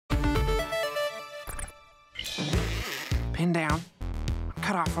pinned down. I'm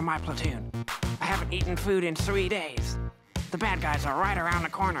cut off from my platoon. I haven't eaten food in 3 days. The bad guys are right around the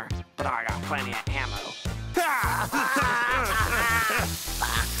corner, but I got plenty of ammo.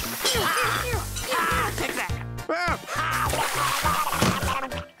 Take that.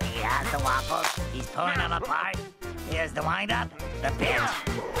 He has the waffles. He's pulling them apart. Here's the wind-up, the pitch.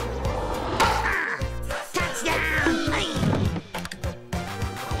 Touchdown!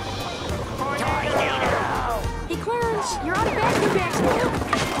 Tornado! Hey, Clarence, you're out of basket bags now.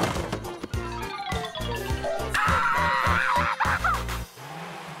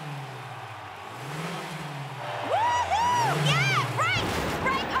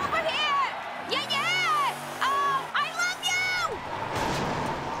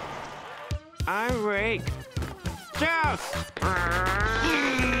 I'm Rake. Joust!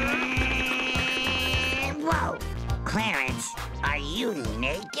 Whoa! Clarence, are you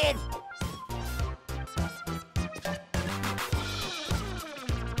naked?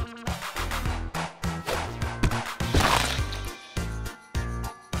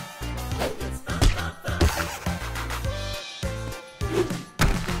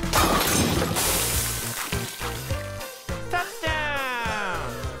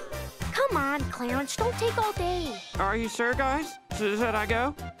 Touchdown! Come on, Clarence, don't take all day. Are you sure, guys? Should I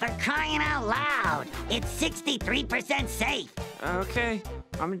go? For crying out loud! It's 63% safe! Okay,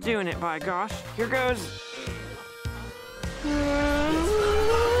 I'm doing it, by gosh. Here goes.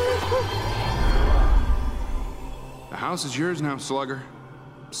 The house is yours now, Slugger.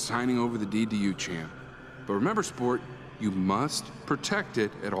 I'm signing over the deed to you, champ. But remember, sport, you must protect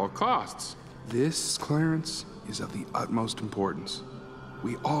it at all costs. This, Clarence, is of the utmost importance.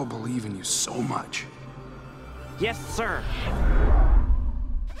 We all believe in you so much. Yes, sir.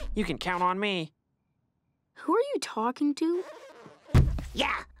 You can count on me. Who are you talking to?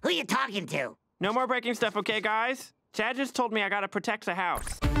 Yeah, who you talking to? No more breaking stuff, okay, guys? Chad just told me I gotta protect the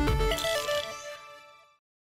house.